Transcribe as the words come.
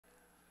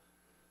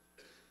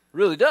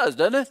really does,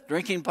 doesn't it?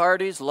 Drinking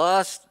parties,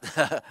 lust,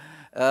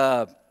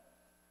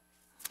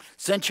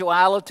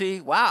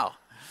 sensuality. Wow.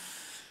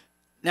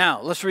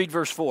 Now, let's read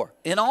verse 4.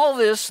 In all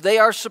this, they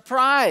are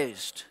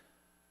surprised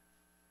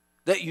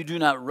that you do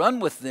not run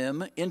with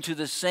them into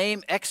the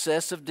same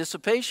excess of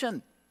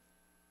dissipation,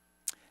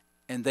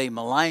 and they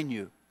malign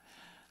you.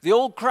 The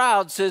old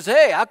crowd says,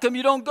 hey, how come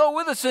you don't go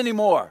with us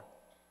anymore?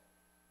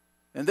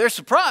 And they're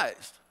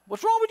surprised.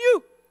 What's wrong with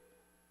you?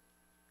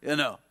 You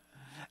know.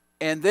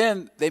 And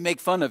then they make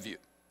fun of you.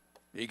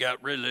 You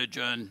got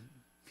religion,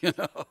 you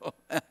know.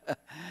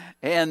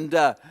 And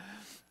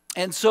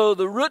so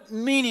the root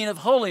meaning of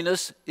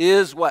holiness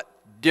is what?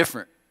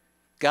 Different.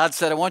 God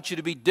said, I want you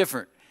to be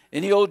different.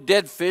 Any old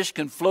dead fish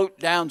can float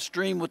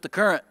downstream with the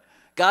current.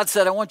 God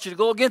said, I want you to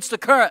go against the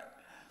current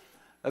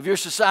of your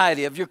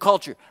society, of your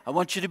culture. I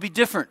want you to be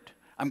different.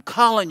 I'm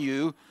calling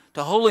you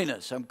to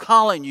holiness. I'm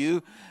calling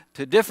you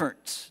to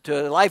difference,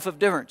 to a life of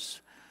difference.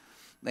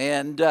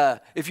 And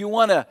if you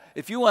want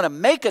to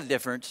make a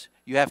difference,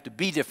 you have to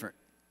be different.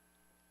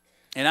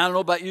 And I don't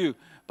know about you,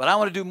 but I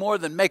want to do more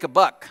than make a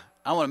buck.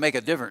 I want to make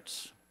a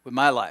difference with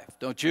my life,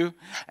 don't you?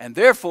 And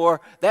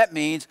therefore, that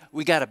means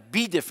we got to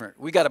be different.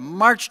 We got to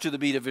march to the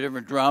beat of a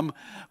different drum.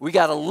 We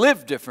got to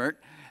live different,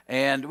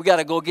 and we got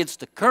to go against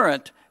the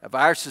current of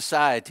our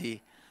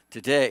society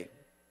today.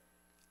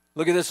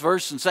 Look at this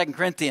verse in 2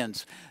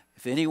 Corinthians.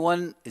 If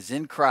anyone is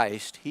in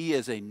Christ, he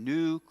is a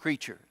new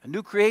creature, a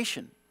new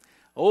creation.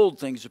 Old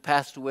things have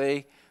passed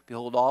away.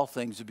 Behold, all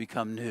things have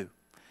become new.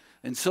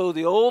 And so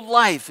the old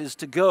life is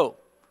to go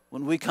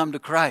when we come to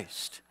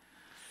Christ.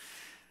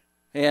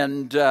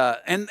 And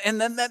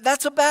then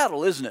that's a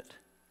battle, isn't it?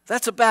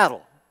 That's a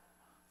battle.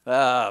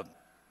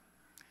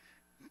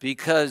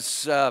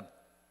 Because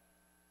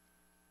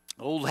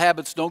old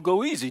habits don't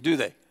go easy, do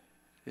they?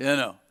 You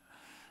know.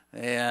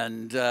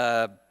 And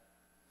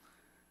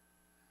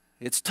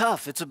it's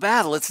tough. It's a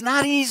battle. It's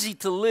not easy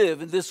to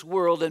live in this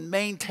world and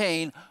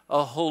maintain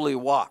a holy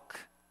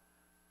walk.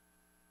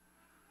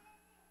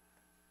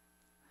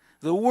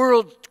 The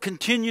world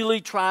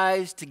continually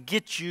tries to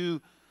get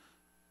you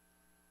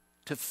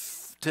to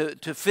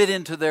fit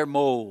into their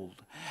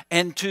mold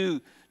and to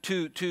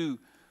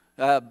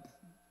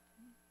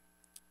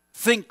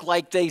think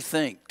like they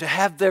think, to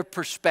have their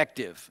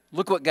perspective.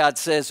 Look what God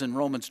says in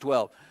Romans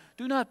 12.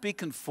 Do not be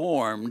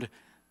conformed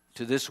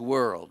to this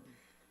world,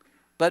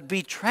 but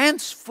be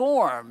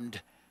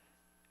transformed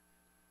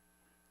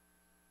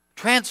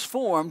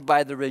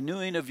by the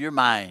renewing of your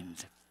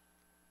mind.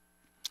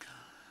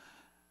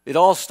 It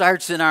all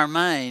starts in our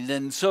mind.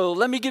 And so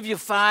let me give you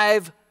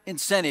 5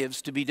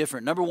 incentives to be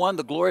different. Number 1,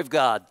 the glory of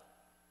God.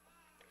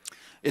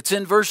 It's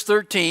in verse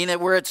 13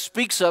 where it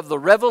speaks of the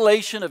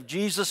revelation of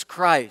Jesus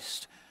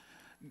Christ.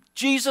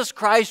 Jesus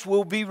Christ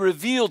will be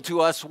revealed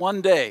to us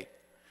one day.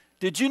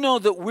 Did you know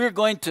that we're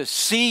going to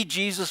see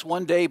Jesus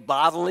one day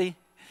bodily?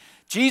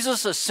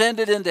 Jesus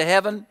ascended into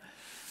heaven.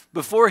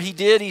 Before he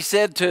did, he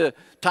said to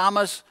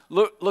Thomas,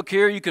 look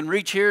here, you can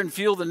reach here and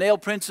feel the nail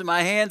prints in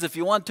my hands if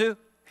you want to.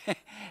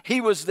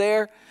 He was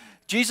there.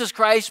 Jesus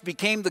Christ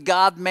became the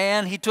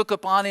God-man. He took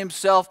upon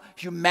himself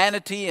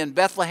humanity in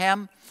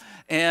Bethlehem.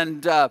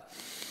 And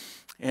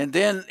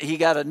then he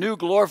got a new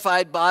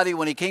glorified body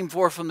when he came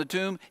forth from the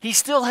tomb. He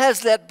still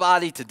has that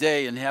body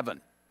today in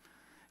heaven.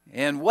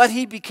 And what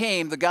he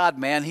became, the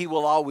God-man, he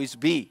will always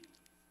be.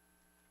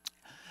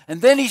 And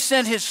then he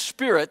sent his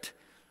Spirit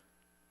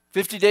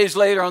 50 days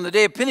later on the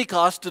day of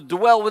Pentecost to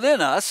dwell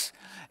within us.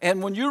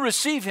 And when you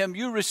receive him,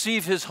 you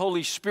receive his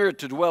Holy Spirit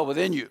to dwell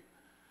within you.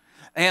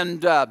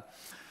 And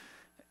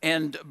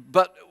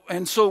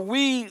so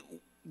we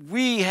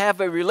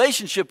have a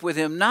relationship with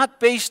him not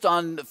based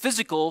on the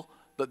physical,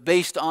 but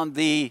based on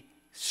the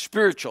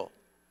spiritual.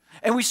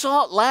 And we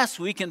saw it last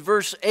week in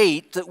verse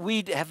 8 that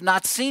we have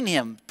not seen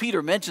him.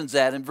 Peter mentions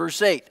that in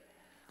verse 8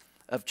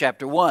 of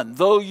chapter 1.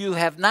 Though you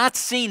have not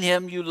seen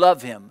him, you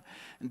love him.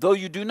 And though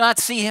you do not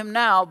see him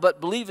now,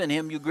 but believe in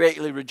him, you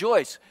greatly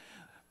rejoice.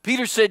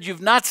 Peter said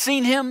you've not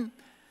seen him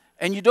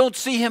and you don't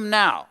see him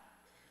now.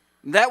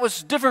 And that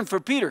was different for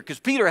Peter because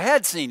Peter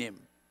had seen him,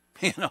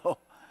 you know,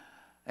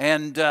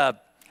 and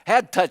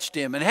had touched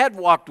him and had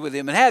walked with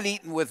him and had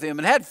eaten with him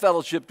and had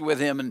fellowshiped with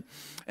him.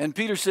 And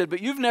Peter said, but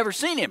you've never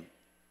seen him.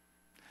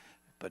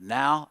 But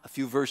now, a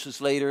few verses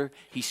later,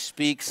 he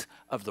speaks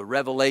of the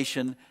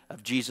revelation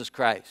of Jesus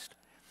Christ.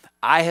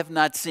 I have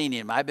not seen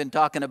him. I've been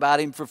talking about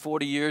him for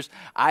 40 years.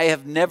 I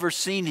have never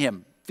seen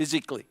him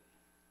physically,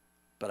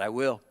 but I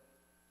will.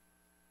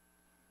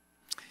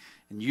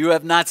 And you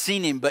have not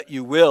seen him, but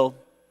you will.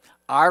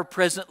 Our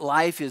present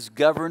life is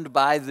governed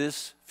by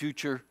this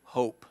future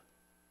hope.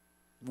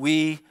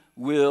 We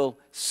will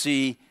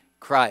see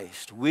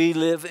Christ. We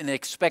live in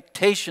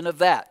expectation of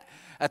that.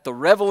 At the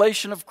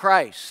revelation of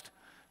Christ,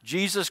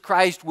 Jesus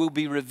Christ will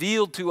be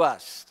revealed to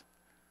us.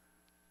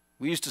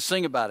 We used to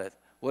sing about it.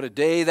 What a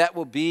day that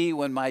will be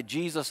when my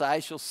Jesus I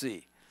shall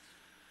see.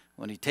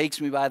 When he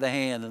takes me by the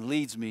hand and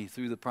leads me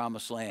through the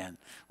promised land.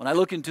 When I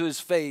look into his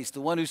face,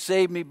 the one who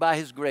saved me by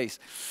his grace.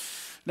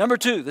 Number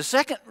 2, the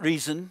second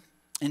reason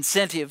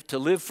incentive to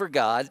live for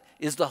God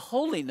is the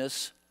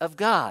holiness of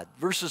God.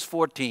 Verses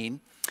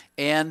 14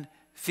 and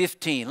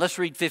 15. Let's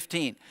read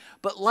 15.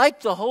 But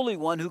like the Holy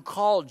One who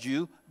called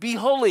you, be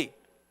holy.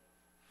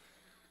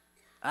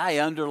 I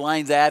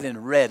underlined that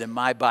in red in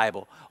my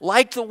Bible.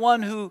 Like the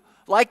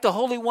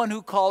Holy One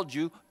who called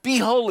you, be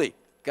holy,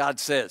 God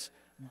says.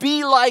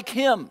 Be like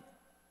Him,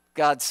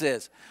 God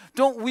says.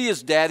 Don't we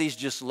as daddies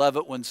just love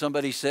it when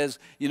somebody says,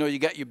 you know, you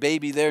got your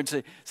baby there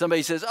and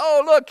somebody says,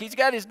 oh, look, he's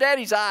got his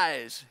daddy's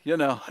eyes, you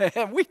know.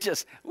 And we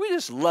just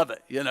love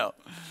it, you know.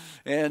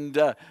 And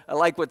I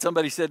like what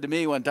somebody said to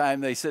me one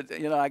time. They said,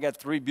 you know, I got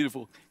 3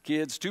 beautiful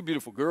kids, 2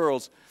 beautiful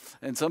girls.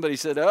 And somebody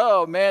said,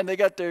 oh, man, they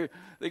got their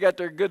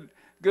good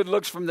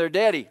looks from their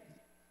daddy.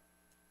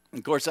 And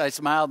of course, I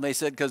smiled and they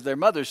said, because their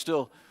mother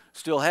still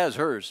has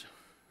hers.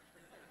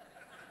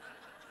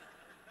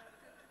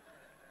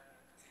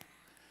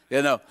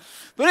 You know.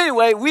 But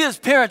anyway, we as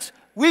parents,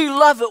 we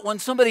love it when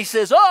somebody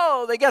says,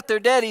 oh, they got their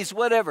daddy's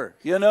whatever,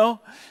 you know.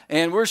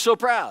 And we're so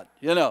proud,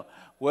 you know.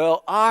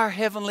 Well, our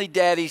heavenly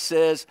daddy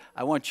says,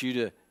 I want you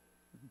to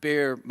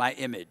bear my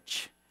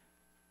image.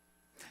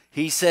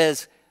 He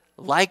says,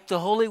 like the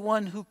Holy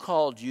One who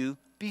called you,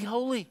 be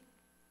holy.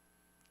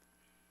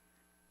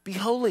 Be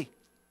holy.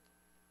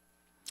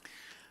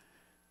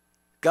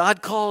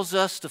 God calls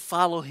us to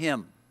follow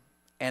Him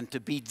and to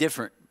be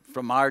different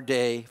from our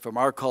day, from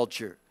our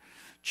culture.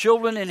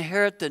 Children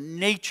inherit the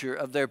nature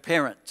of their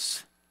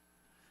parents.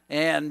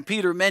 And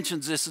Peter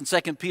mentions this in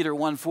 2 Peter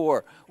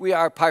 1:4. We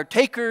are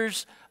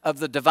partakers of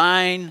the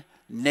divine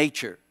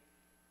nature.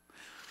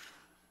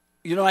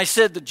 You know, I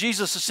said that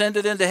Jesus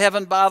ascended into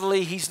heaven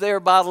bodily. He's there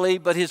bodily,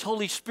 but His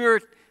Holy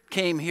Spirit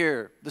came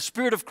here, the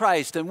Spirit of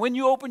Christ. And when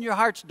you open your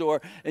heart's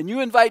door and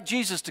you invite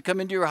Jesus to come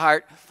into your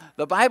heart,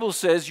 the Bible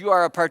says you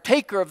are a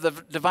partaker of the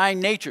divine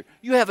nature.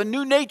 You have a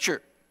new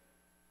nature.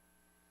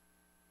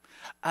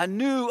 A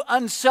new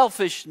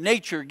unselfish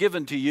nature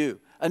given to you.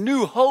 A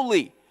new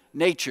holy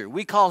nature.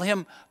 We call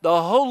Him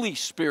the Holy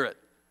Spirit.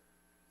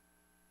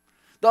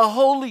 The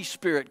Holy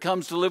Spirit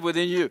comes to live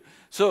within you.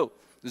 So,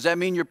 does that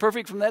mean you're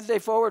perfect from that day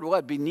forward? Well,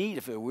 it'd be neat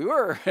if we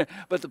were.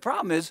 But the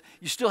problem is,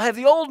 you still have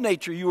the old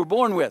nature you were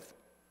born with.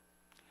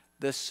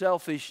 The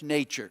selfish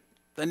nature.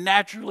 The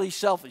naturally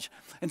selfish.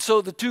 And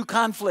so the two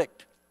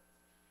conflict.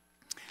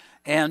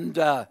 And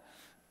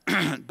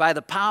by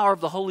the power of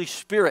the Holy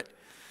Spirit,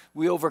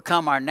 we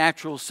overcome our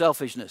natural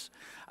selfishness.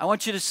 I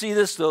want you to see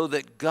this, though,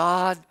 that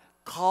God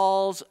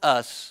calls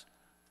us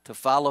to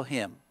follow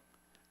Him,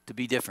 to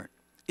be different.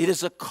 It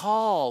is a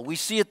call. We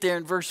see it there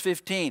in verse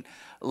 15.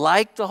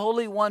 Like the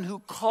Holy One who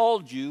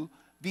called you,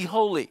 be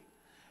holy.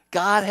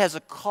 God has a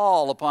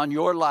call upon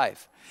your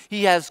life.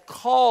 He has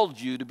called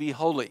you to be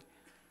holy.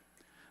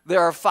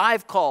 There are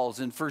 5 calls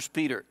in 1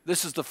 Peter.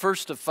 This is the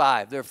first of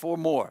 5. There are 4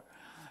 more.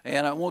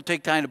 And I won't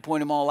take time to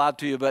point them all out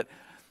to you, but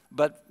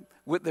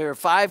there are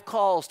 5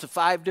 calls to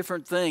 5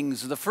 different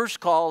things. The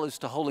first call is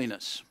to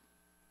holiness.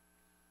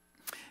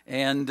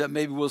 And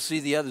maybe we'll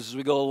see the others as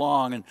we go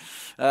along.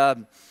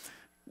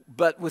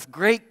 But with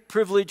great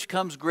privilege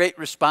comes great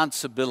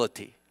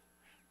responsibility.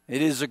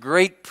 It is a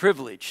great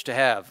privilege to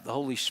have the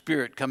Holy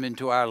Spirit come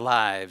into our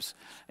lives.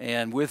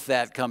 And with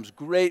that comes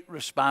great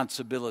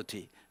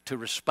responsibility to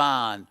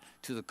respond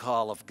to the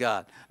call of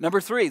God. Number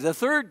 3, the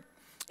third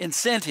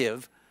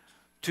incentive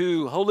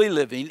to holy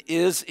living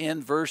is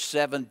in verse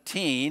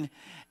 17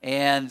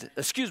 and,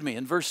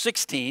 in verse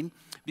 16,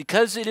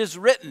 because it is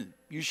written,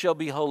 you shall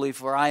be holy,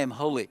 for I am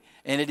holy.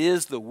 And it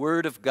is the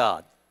Word of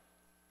God.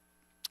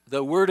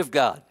 The Word of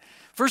God.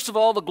 First of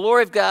all, the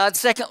glory of God.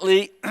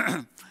 Secondly,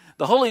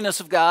 the holiness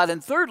of God.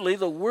 And thirdly,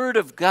 the Word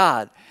of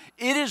God.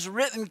 It is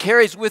written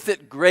carries with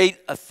it great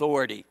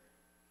authority.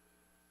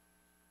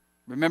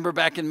 Remember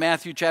back in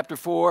Matthew chapter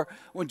 4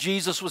 when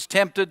Jesus was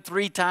tempted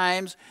 3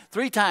 times?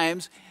 3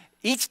 times,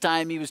 each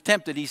time He was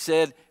tempted, He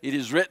said, it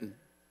is written.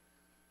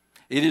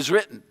 It is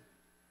written.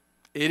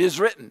 It is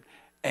written.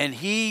 And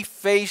He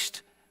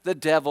faced the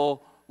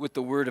devil with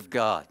the Word of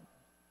God.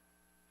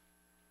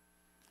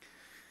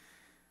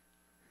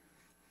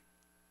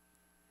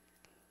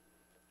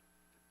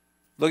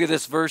 Look at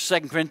this verse,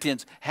 2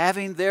 Corinthians.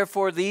 Having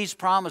therefore these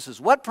promises.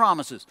 What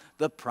promises?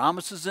 The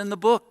promises in the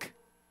book.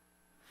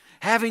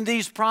 Having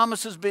these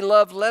promises,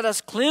 beloved, let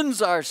us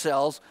cleanse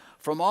ourselves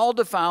from all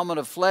defilement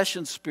of flesh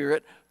and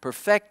spirit,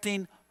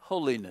 perfecting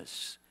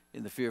holiness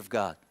in the fear of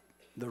God,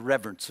 the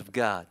reverence of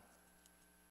God.